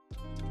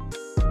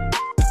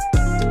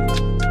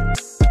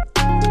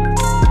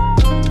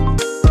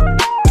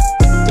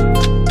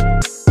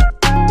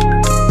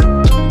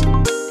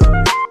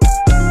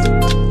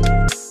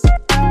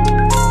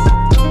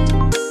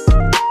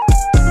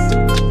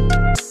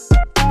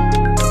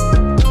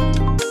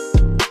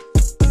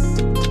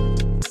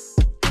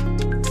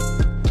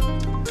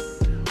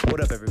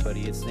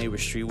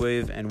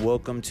Dave, and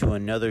welcome to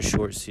another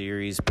short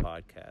series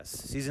podcast.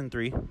 Season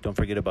 3, don't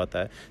forget about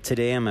that.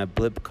 Today I'm at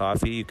Blip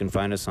Coffee. You can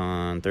find us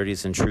on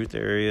 30th and Truth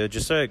area,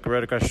 just like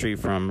right across the street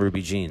from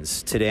Ruby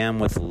Jeans. Today I'm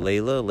with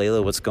Layla.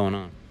 Layla, what's going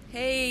on?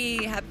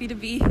 Hey, happy to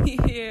be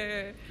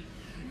here.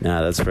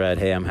 Nah, that's rad.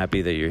 Hey, I'm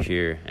happy that you're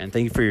here, and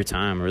thank you for your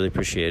time. I really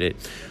appreciate it.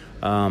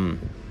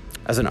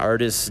 As an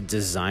artist,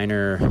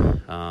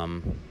 designer,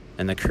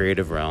 in the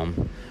creative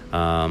realm,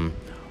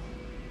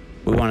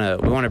 we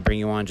want to bring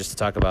you on just to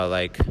talk about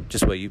like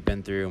just what you've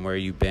been through and where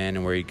you've been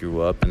and where you grew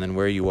up and then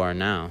where you are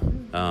now.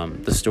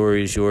 The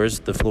story is yours.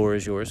 The floor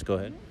is yours. Go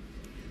ahead.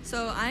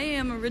 So I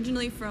am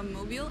originally from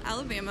Mobile,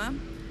 Alabama.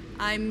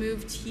 I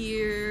moved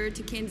here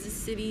to Kansas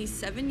City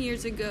 7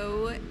 years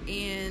ago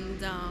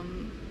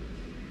and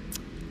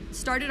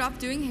started off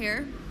doing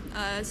hair.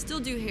 Still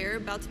do hair,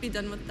 about to be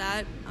done with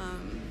that.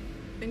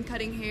 Been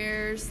cutting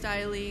hair,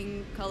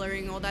 styling,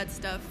 coloring, all that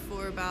stuff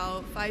for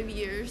about 5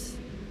 years.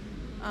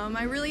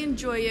 I really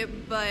enjoy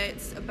it, but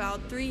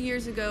about 3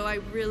 years ago, I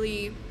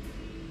really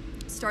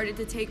started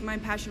to take my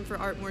passion for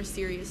art more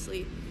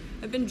seriously.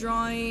 I've been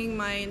drawing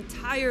my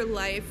entire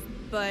life,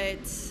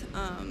 but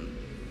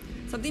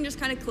something just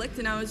kind of clicked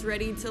and I was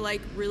ready to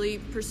like really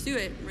pursue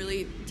it,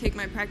 really take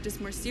my practice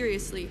more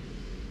seriously.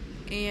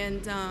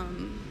 And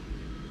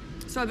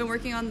so I've been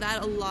working on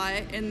that a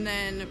lot, and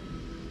then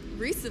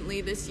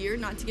recently this year,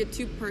 not to get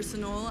too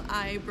personal,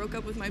 I broke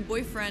up with my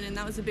boyfriend, and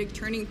that was a big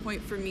turning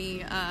point for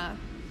me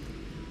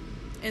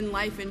in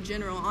life in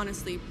general,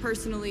 honestly,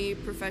 personally,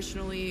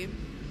 professionally,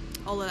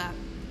 all of that.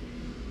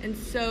 And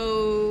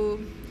so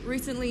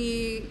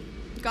recently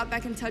got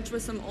back in touch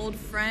with some old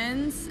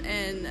friends,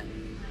 and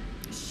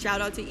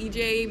shout out to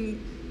EJ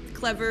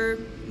Clever,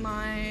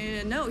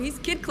 he's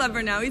Kid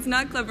Clever now, he's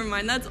not Clever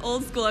Mind, that's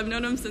old school, I've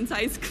known him since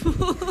high school.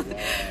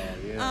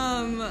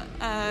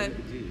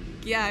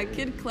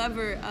 Kid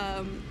Clever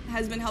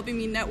has been helping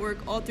me network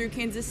all through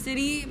Kansas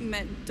City,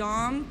 met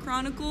Dom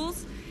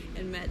Chronicles,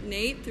 and met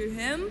Nate through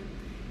him,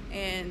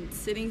 and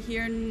sitting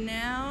here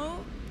now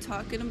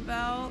talking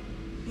about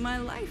my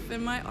life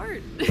and my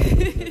art.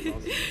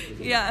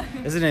 Yeah.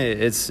 Isn't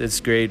it? It's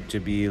great to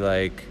be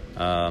like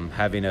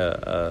having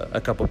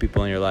a couple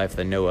people in your life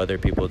that know other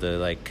people to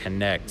like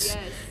connect. Yes.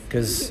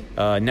 Because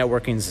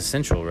networking is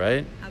essential,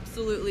 right?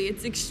 Absolutely.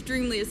 It's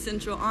extremely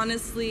essential.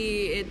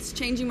 Honestly, it's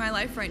changing my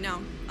life right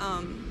now.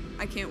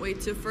 I can't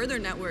wait to further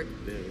network,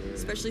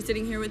 especially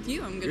sitting here with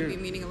you. I'm going to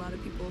be meeting a lot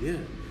of people. Yeah,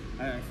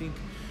 I think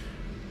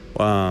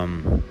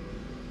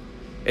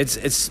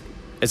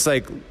it's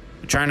like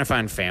trying to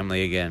find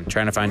family again,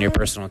 trying to find your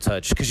personal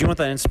touch, because you want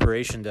that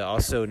inspiration to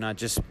also not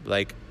just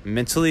like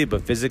mentally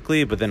but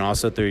physically, but then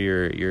also through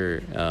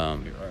your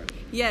art.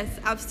 Yes,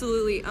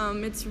 absolutely.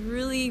 It's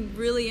really,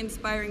 really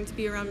inspiring to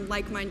be around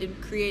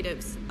like-minded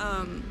creatives.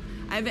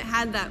 I haven't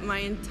had that my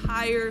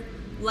entire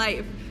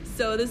life,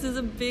 so this is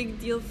a big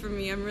deal for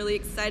me. I'm really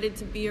excited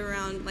to be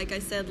around, like I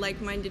said,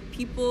 like-minded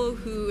people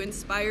who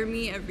inspire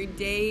me every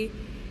day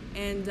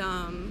and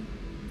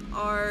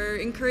are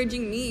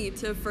encouraging me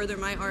to further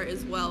my art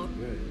as well.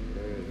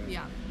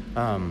 Yeah.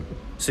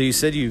 So you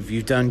said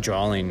you've done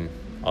drawing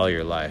all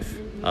your life.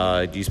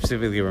 Do you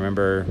specifically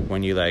remember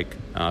when you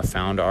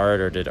found art,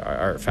 or did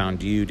art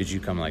found you? Did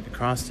you come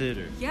across it?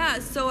 Or? Yeah,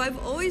 so I've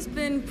always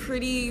been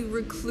pretty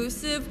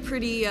reclusive,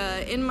 pretty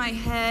in my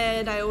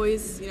head. I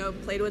always,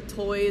 played with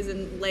toys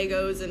and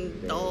Legos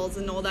and dolls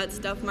and all that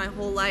stuff my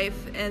whole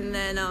life. And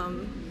then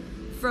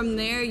from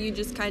there, you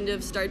just kind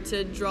of start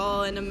to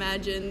draw and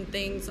imagine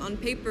things on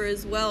paper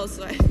as well.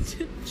 So I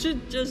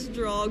should just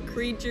draw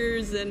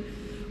creatures and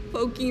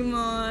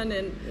Pokemon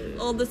and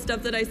all the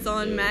stuff that I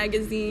saw in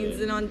magazines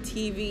and on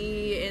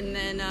TV. And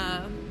then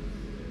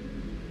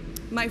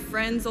my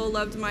friends all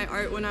loved my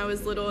art when I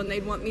was little, and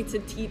they'd want me to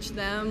teach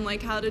them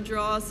how to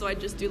draw. So I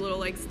just do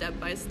little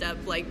step-by-step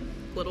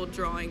little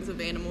drawings of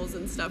animals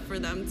and stuff for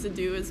them to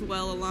do as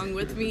well along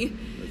with me.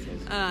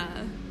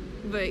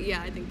 But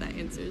yeah, I think that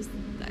answers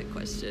that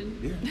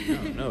question.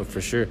 Yeah, no,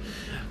 for sure.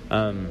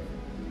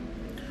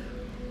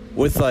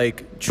 With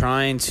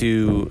trying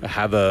to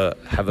have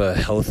a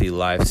healthy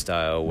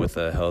lifestyle with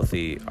a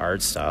healthy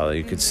art style,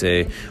 you could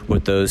say,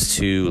 with those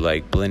two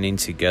blending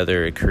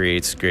together, it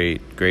creates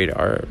great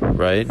art,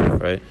 right?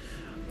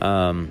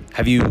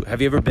 Have you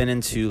ever been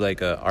into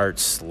a art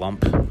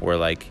slump where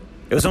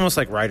it was almost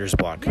like writer's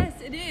block? Yes,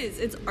 it is.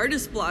 It's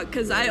artist block,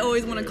 because I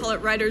always want to call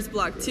it writer's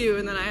block too,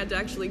 and then I had to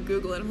actually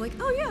Google it. I'm like,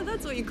 oh yeah,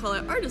 that's what you call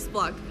it, artist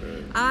block.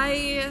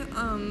 I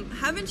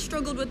haven't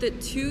struggled with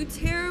it too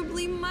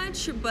terribly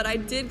much, but I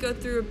did go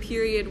through a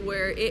period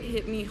where it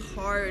hit me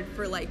hard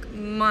for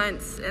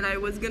months, and I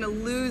was gonna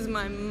lose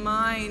my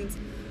mind.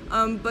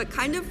 But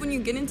kind of when you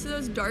get into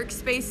those dark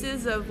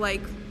spaces of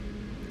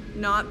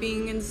not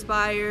being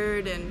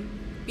inspired and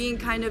being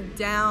kind of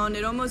down,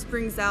 it almost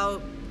brings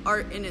out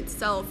art in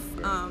itself.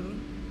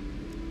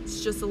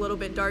 It's just a little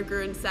bit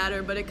darker and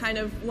sadder, but it kind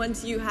of,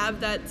 once you have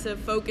that to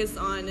focus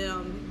on,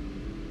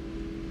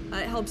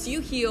 it helps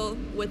you heal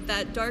with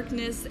that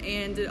darkness,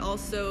 and it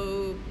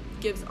also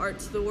gives art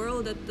to the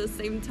world at the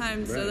same time.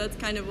 Right. So that's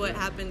kind of what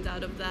happened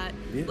out of that.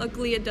 Yeah.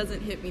 Luckily, it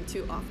doesn't hit me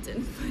too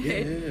often.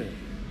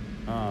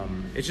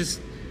 It's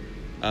just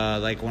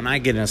like when I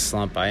get in a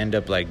slump, I end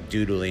up like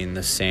doodling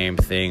the same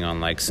thing on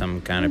like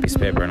some kind of piece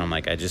of paper, and I'm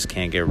like, I just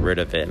can't get rid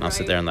of it, and I'll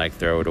sit there and like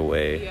throw it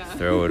away,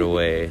 throw it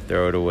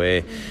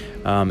away.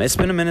 It's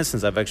been a minute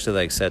since I've actually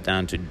like sat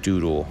down to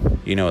doodle,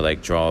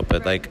 like draw,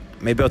 but like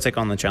maybe I'll take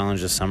on the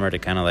challenge this summer to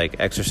kind of like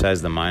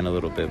exercise the mind a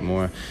little bit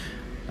more.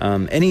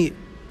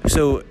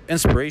 So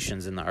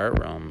inspirations in the art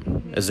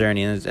realm, is there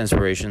any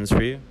inspirations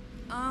for you?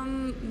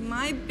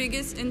 My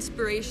biggest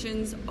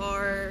inspirations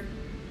are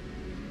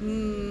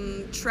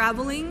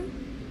traveling,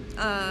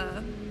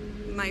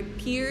 my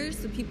peers,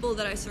 the people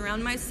that I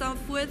surround myself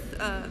with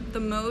the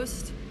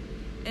most,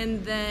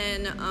 and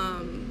then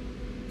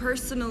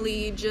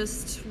personally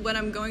just what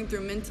I'm going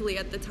through mentally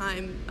at the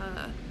time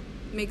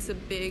makes a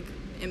big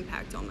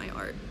impact on my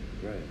art.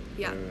 Right.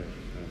 Yeah. Right.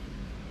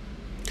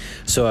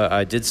 So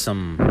I did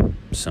some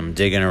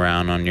digging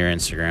around on your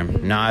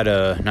Instagram, not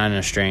in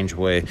a strange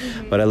way,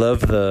 but I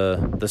love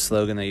the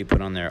slogan that you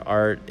put on there.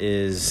 Art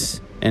is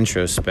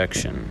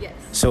introspection. Yes.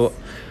 So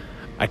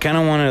I kind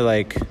of want to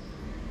like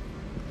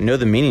know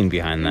the meaning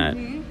behind that.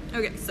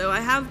 Okay, so I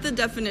have the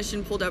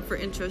definition pulled up for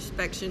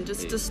introspection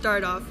just to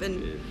start off.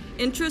 And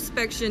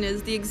introspection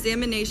is the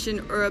examination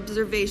or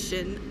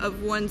observation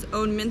of one's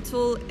own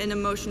mental and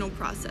emotional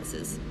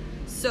processes.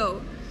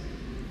 So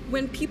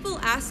when people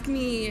ask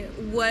me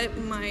what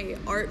my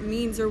art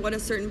means or what a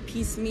certain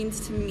piece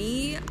means to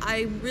me,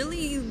 I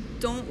really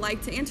don't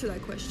like to answer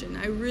that question.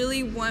 I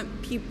really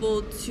want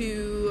people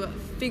to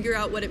figure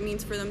out what it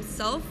means for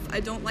themselves.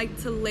 I don't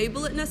like to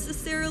label it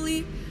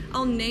necessarily.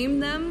 I'll name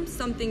them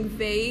something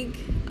vague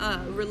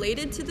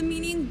related to the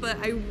meaning, but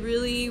I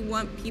really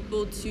want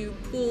people to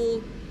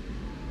pull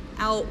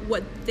out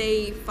what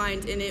they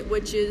find in it,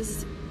 which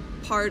is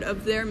part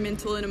of their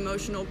mental and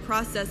emotional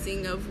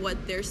processing of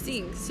what they're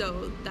seeing.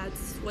 So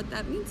that's what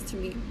that means to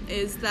me,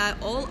 is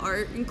that all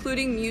art,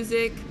 including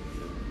music,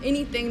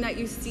 anything that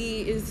you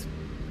see is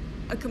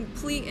a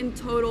complete and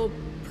total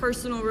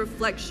personal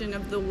reflection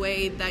of the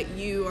way that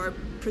you are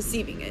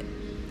perceiving it.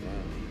 Wow.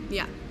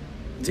 Yeah.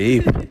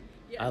 Deep.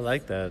 Yes. I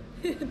like that.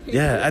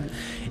 Yeah,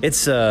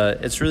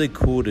 it's really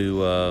cool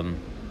to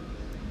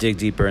dig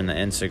deeper in the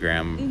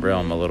Instagram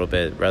realm a little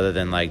bit, rather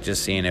than like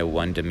just seeing it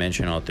one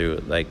dimensional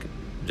through like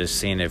just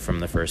seeing it from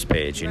the first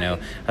page, I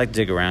like to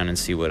dig around and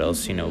see what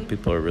else,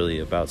 people are really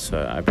about. So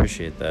I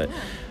appreciate that.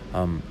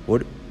 Yeah.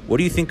 What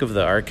do you think of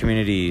the art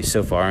community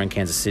so far in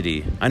Kansas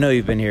City? I know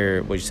you've been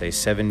here, what'd you say,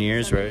 7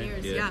 years, 7 right?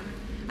 Years, yeah.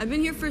 I've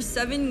been here for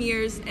 7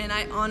 years, and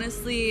I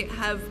honestly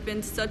have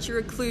been such a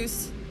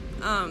recluse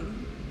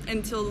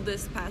until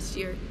this past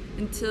year,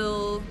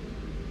 until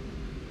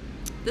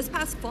this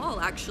past fall,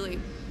 actually.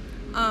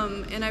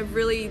 And I've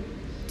really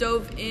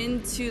dove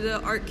into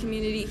the art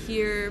community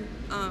here.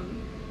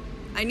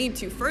 I need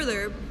to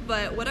further,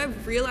 but what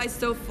I've realized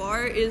so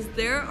far is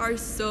there are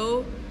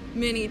so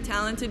many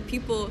talented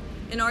people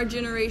in our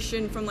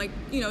generation from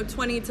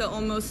 20 to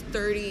almost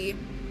 30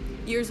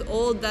 years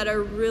old that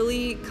are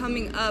really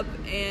coming up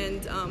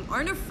and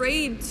aren't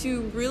afraid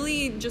to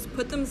really just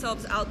put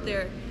themselves out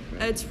there.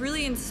 It's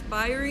really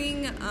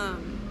inspiring.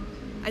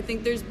 I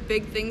think there's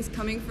big things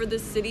coming for the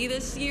city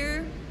this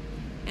year,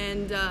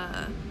 and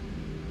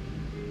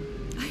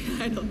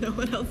I don't know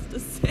what else to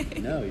say.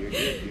 No, you're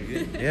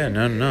good. Yeah,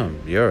 no,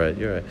 you're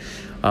right.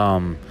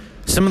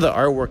 Some of the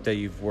artwork that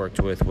you've worked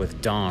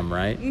with Dom,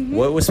 right?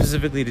 What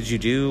specifically did you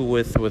do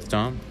with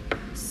Dom?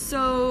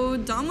 So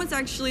Dom was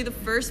actually the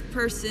first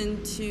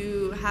person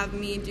to have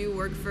me do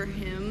work for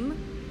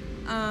him.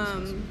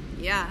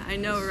 Yeah, I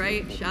know,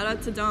 right? Shout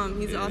out to Dom.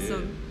 He's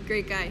awesome. Yeah.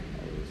 Great guy.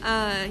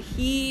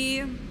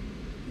 He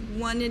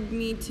wanted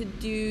me to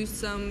do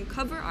some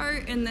cover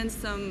art and then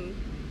some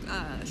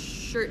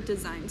shirt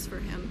designs for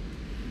him.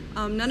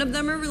 None of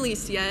them are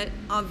released yet.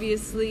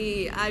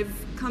 Obviously, I've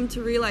come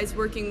to realize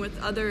working with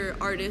other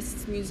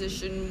artists,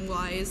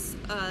 musician-wise,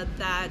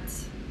 that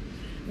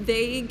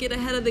they get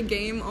ahead of the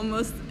game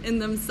almost in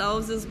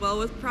themselves as well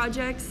with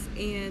projects,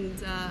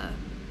 and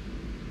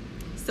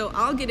so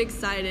I'll get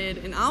excited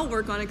and I'll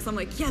work on it because I'm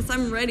like, yes,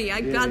 I'm ready. I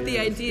got the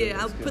idea.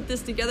 I'll put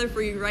this together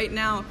for you right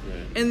now.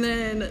 Right. And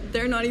then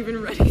they're not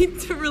even ready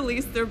to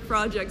release their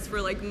projects for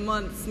like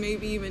months,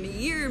 maybe even a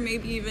year,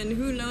 maybe even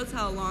who knows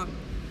how long.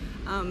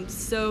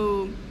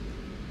 So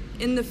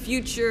in the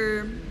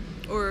future,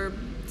 or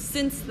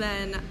since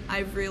then,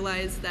 I've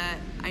realized that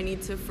I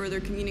need to further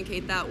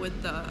communicate that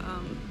with the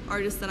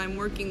artists that I'm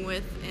working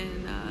with,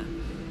 and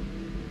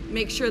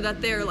make sure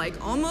that they're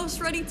like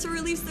almost ready to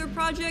release their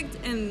project,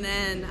 and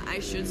then I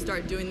should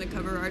start doing the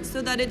cover art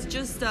so that it's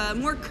just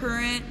more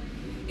current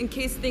in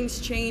case things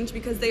change,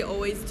 because they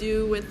always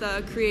do with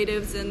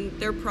creatives and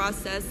their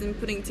process and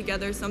putting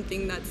together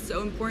something that's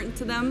so important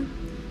to them.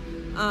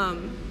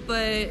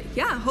 But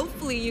yeah,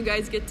 hopefully you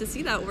guys get to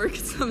see that work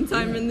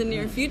sometime in the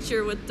near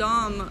future with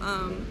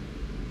Dom.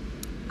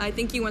 I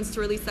think he wants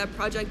to release that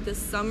project this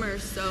summer,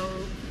 so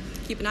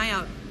keep an eye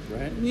out.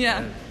 Right?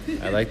 Yeah.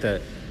 I like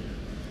that.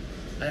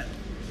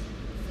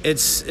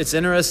 it's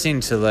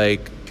interesting to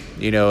like,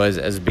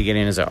 as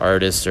beginning as an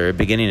artist or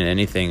beginning in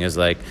anything is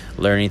like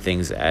learning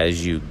things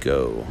as you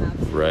go.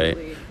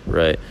 Absolutely.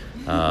 Right.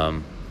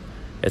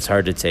 It's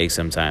hard to take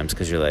sometimes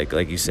because you're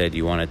like you said,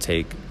 you want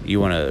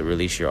to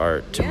release your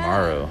art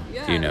tomorrow.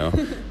 Yeah.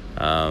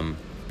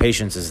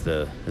 Patience is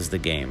the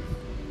game.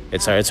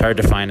 It's hard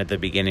to find at the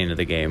beginning of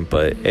the game,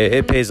 but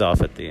it pays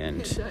off at the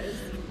end. It does.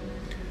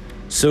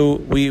 So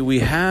we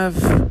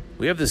have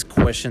this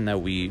question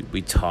that we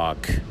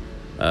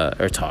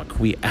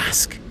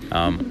ask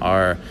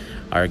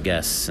our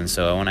guests, and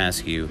so I want to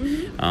ask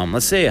you,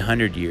 let's say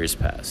 100 years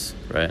pass,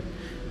 right,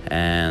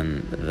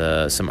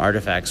 and some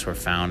artifacts were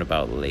found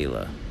about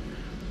Layla.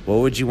 What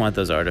would you want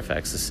those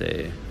artifacts to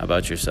say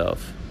about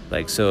yourself?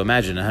 Like, so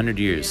imagine 100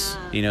 years.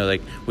 Yeah.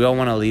 Like we all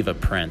want to leave a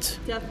print.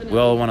 Definitely. We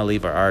all want to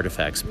leave our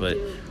artifacts, but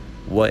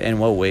do. in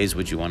what ways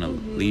would you want to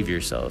leave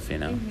yourself?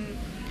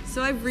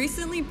 So I've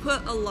recently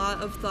put a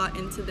lot of thought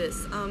into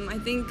this. I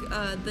think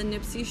the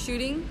Nipsey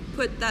shooting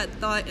put that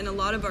thought in a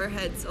lot of our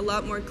heads a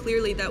lot more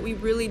clearly, that we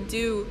really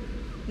do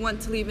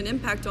want to leave an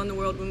impact on the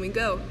world when we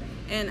go.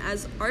 And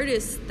as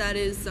artists, that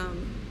is,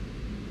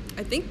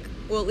 I think,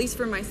 well, at least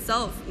for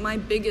myself, my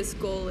biggest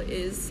goal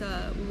is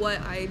what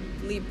I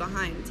leave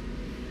behind.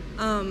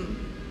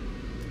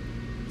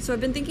 So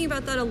I've been thinking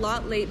about that a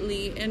lot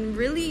lately, and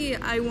really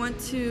I want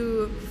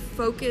to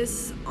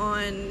focus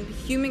on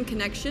human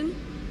connection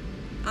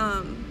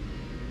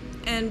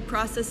and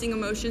processing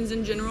emotions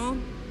in general.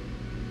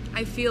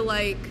 I feel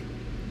like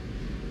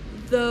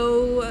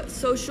though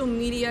social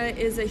media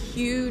is a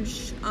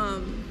huge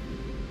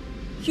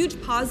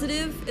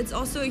positive, it's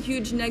also a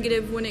huge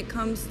negative when it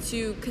comes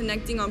to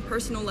connecting on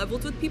personal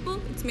levels with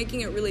people. It's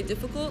making it really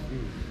difficult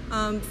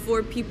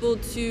for people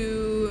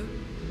to,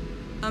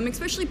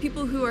 especially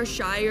people who are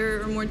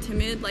shyer or more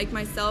timid like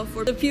myself,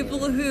 or the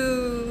people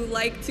who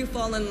like to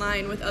fall in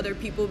line with other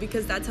people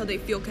because that's how they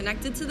feel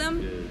connected to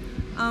them.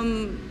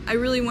 I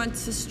really want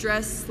to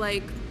stress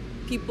like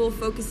people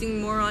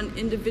focusing more on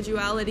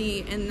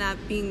individuality and that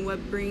being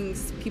what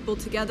brings people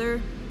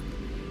together.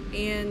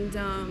 And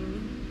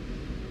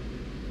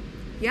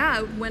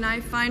when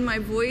I find my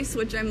voice,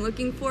 which I'm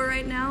looking for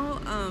right now,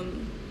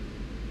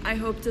 I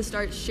hope to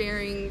start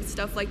sharing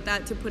stuff like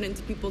that to put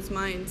into people's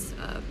minds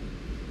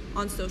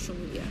on social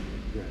media.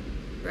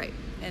 Right.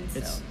 And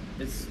so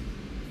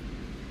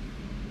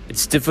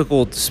it's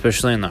difficult,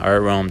 especially in the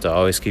art realm, to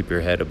always keep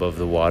your head above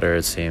the water,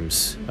 it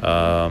seems.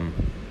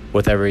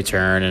 With every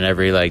turn and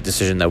every like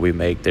decision that we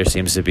make, there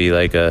seems to be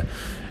like a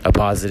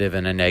positive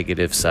and a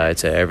negative side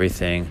to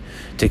everything.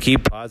 To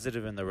keep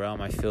positive in the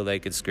realm, I feel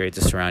like it's great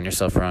to surround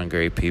yourself around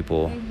great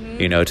people,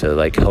 to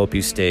like help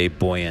you stay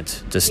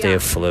buoyant, to stay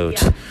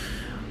afloat.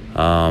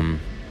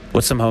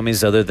 What's some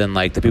homies other than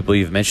like the people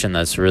you've mentioned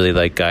that's really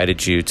like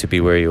guided you to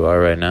be where you are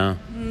right now?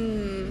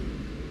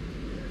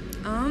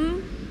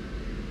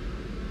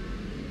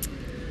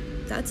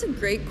 That's a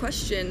great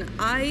question.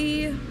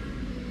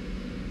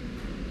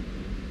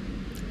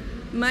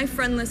 My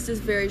friend list is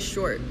very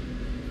short.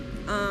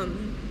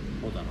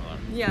 Hold on.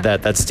 Yeah.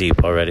 That's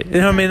deep already.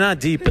 I mean, not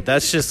deep, but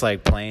that's just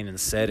like plain and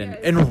said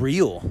and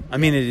real. I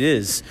mean, it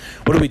is.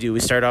 What do? We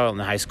start out in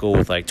high school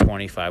with like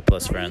 25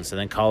 plus friends, and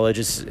then college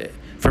is,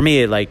 for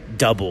me, it like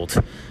doubled.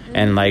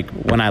 And like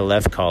when I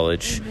left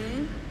college,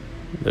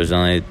 there's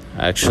only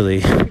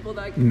actually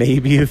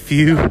maybe a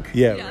few.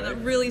 That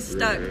really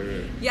stuck.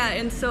 Yeah,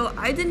 and so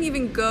I didn't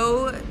even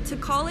go to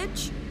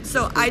college,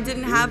 so I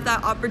didn't have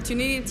that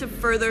opportunity to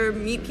further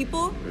meet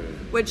people,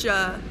 which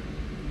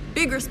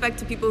big respect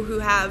to people who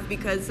have,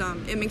 because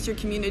it makes your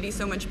community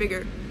so much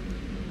bigger.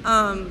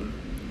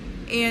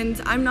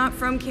 And I'm not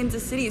from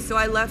Kansas City, so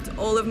I left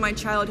all of my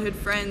childhood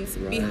friends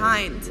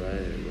behind.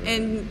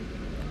 And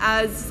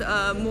as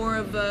more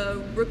of a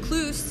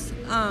recluse,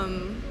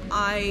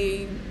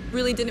 I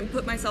really didn't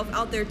put myself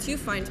out there to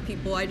find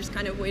people. I just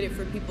kind of waited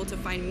for people to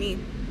find me.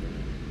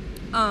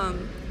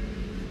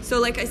 So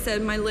like I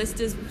said, my list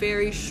is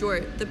very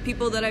short. The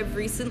people that I've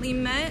recently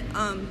met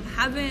I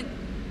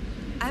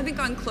haven't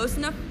gotten close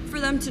enough for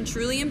them to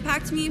truly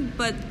impact me,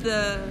 but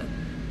the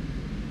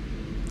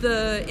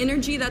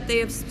energy that they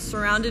have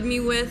surrounded me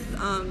with,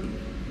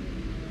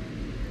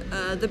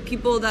 the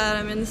people that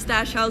I'm in the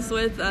Stash House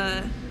with,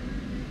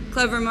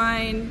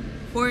 Clevermind,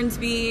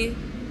 Hornsby,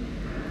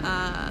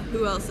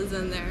 who else is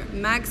in there?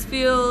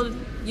 Maxfield,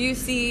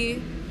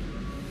 UC.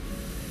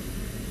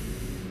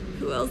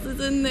 Who else is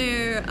in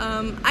there?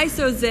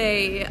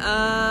 Isoze.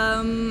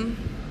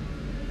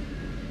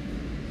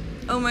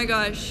 Oh my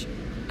gosh.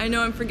 I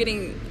know I'm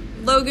forgetting.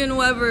 Logan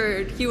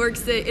Weber. He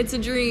works at It's a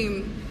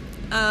Dream.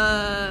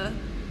 I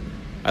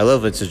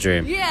love It's a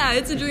Dream. Yeah,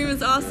 It's a Dream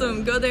is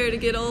awesome. Go there to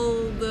get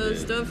all the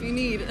stuff you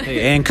need.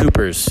 Hey, and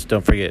Cooper's.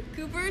 Don't forget.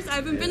 Cooper's? I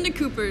haven't been to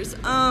Cooper's.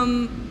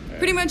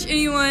 Pretty much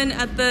anyone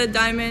at the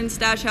Diamond,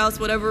 Stash House,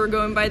 whatever we're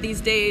going by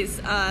these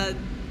days,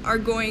 are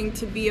going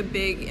to be a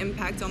big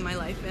impact on my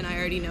life, and I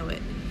already know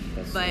it.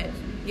 That's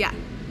yeah.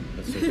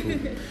 That's so cool.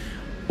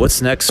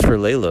 What's next for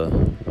Layla?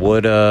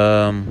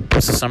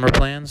 What's the summer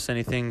plans?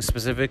 Anything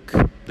specific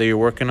that you're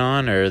working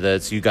on or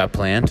that you got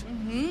planned?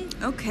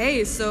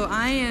 Okay, so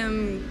I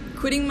am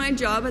quitting my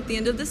job at the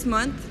end of this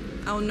month.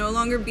 I will no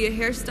longer be a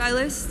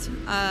hairstylist.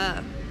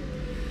 I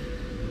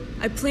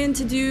plan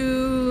to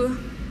do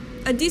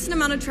a decent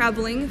amount of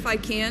traveling if I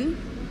can.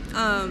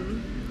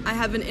 I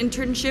have an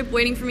internship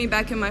waiting for me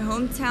back in my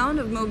hometown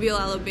of Mobile,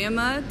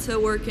 Alabama, to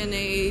work in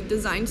a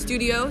design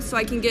studio so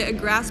I can get a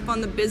grasp on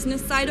the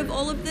business side of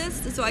all of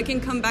this, so I can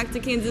come back to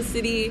Kansas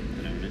City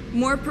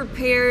more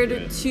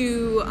prepared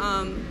to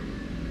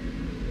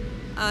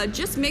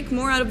just make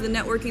more out of the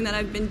networking that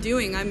I've been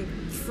doing. I'm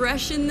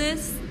fresh in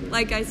this.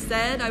 Like I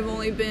said, I've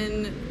only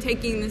been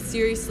taking this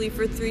seriously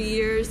for 3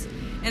 years,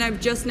 and I've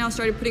just now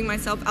started putting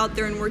myself out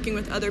there and working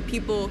with other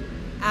people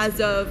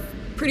as of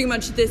pretty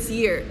much this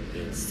year.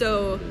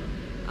 So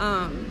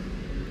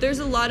there's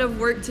a lot of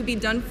work to be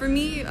done for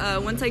me.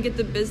 Once I get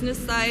the business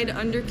side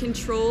under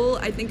control,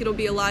 I think it'll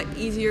be a lot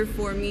easier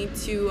for me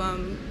to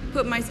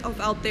put myself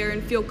out there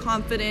and feel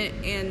confident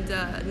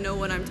and know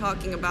what I'm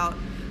talking about.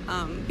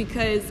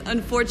 Because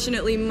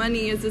unfortunately,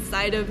 money is a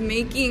side of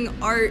making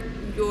art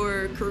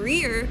your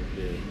career,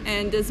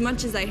 and as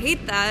much as I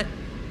hate that,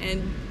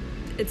 and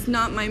it's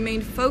not my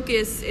main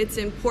focus, it's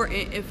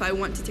important if I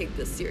want to take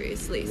this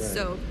seriously. Right.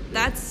 So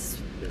that's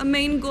a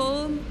main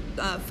goal,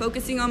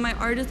 focusing on my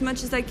art as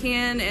much as I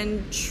can,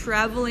 and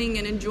traveling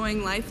and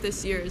enjoying life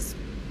this year is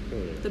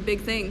the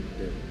big thing.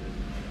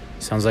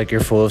 Sounds like you're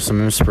full of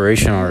some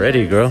inspiration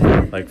already, girl.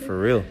 Like, for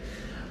real.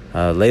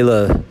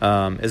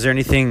 Layla, is there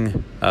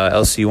anything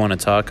else you want to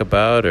talk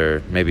about,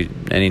 or maybe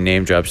any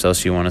name drops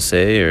else you want to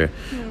say, or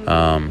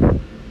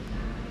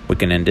we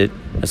can end it?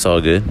 It's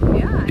all good.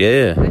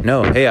 Yeah.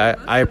 No, hey,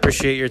 I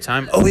appreciate your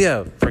time. Oh,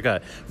 yeah,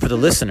 forgot. For the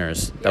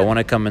listeners that want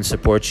to come and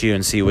support you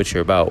and see what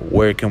you're about,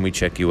 where can we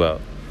check you out?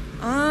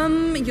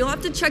 You'll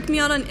have to check me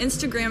out on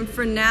Instagram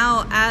for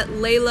now at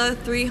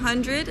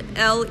Layla300,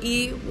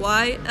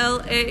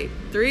 Leyla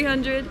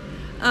 300.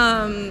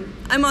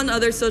 I'm on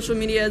other social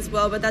media as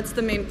well, but that's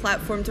the main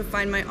platform to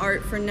find my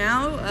art for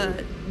now.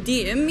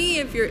 DM me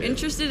if you're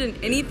interested in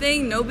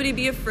anything. Nobody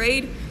be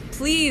afraid.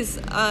 Please,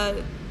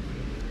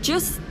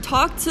 just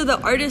talk to the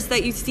artists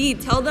that you see.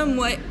 Tell them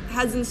what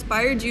has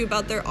inspired you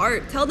about their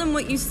art. Tell them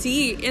what you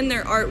see in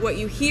their art, what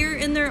you hear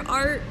in their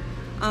art.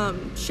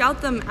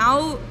 Shout them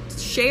out.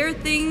 Share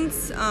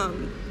things.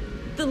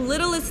 The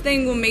littlest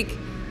thing will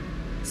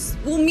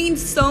mean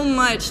so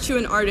much to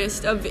an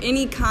artist of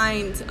any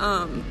kind.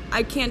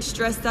 I can't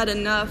stress that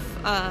enough.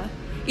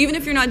 Even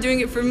if you're not doing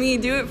it for me,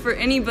 do it for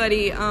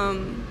anybody.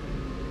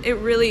 It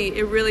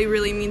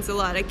really means a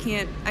lot. I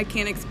can't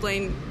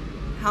explain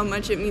how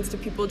much it means to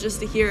people just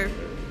to hear,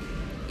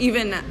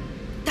 even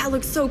that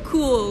looks so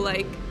cool.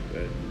 Like,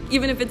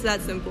 even if it's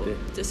that simple,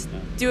 just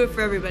do it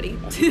for everybody.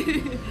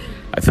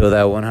 I feel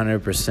that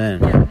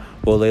 100%. Yeah.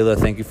 Well, Layla,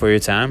 thank you for your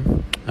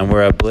time. And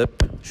we're at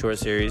Blip Short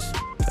Series,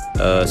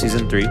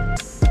 Season 3.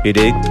 You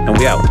dig? And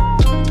we out.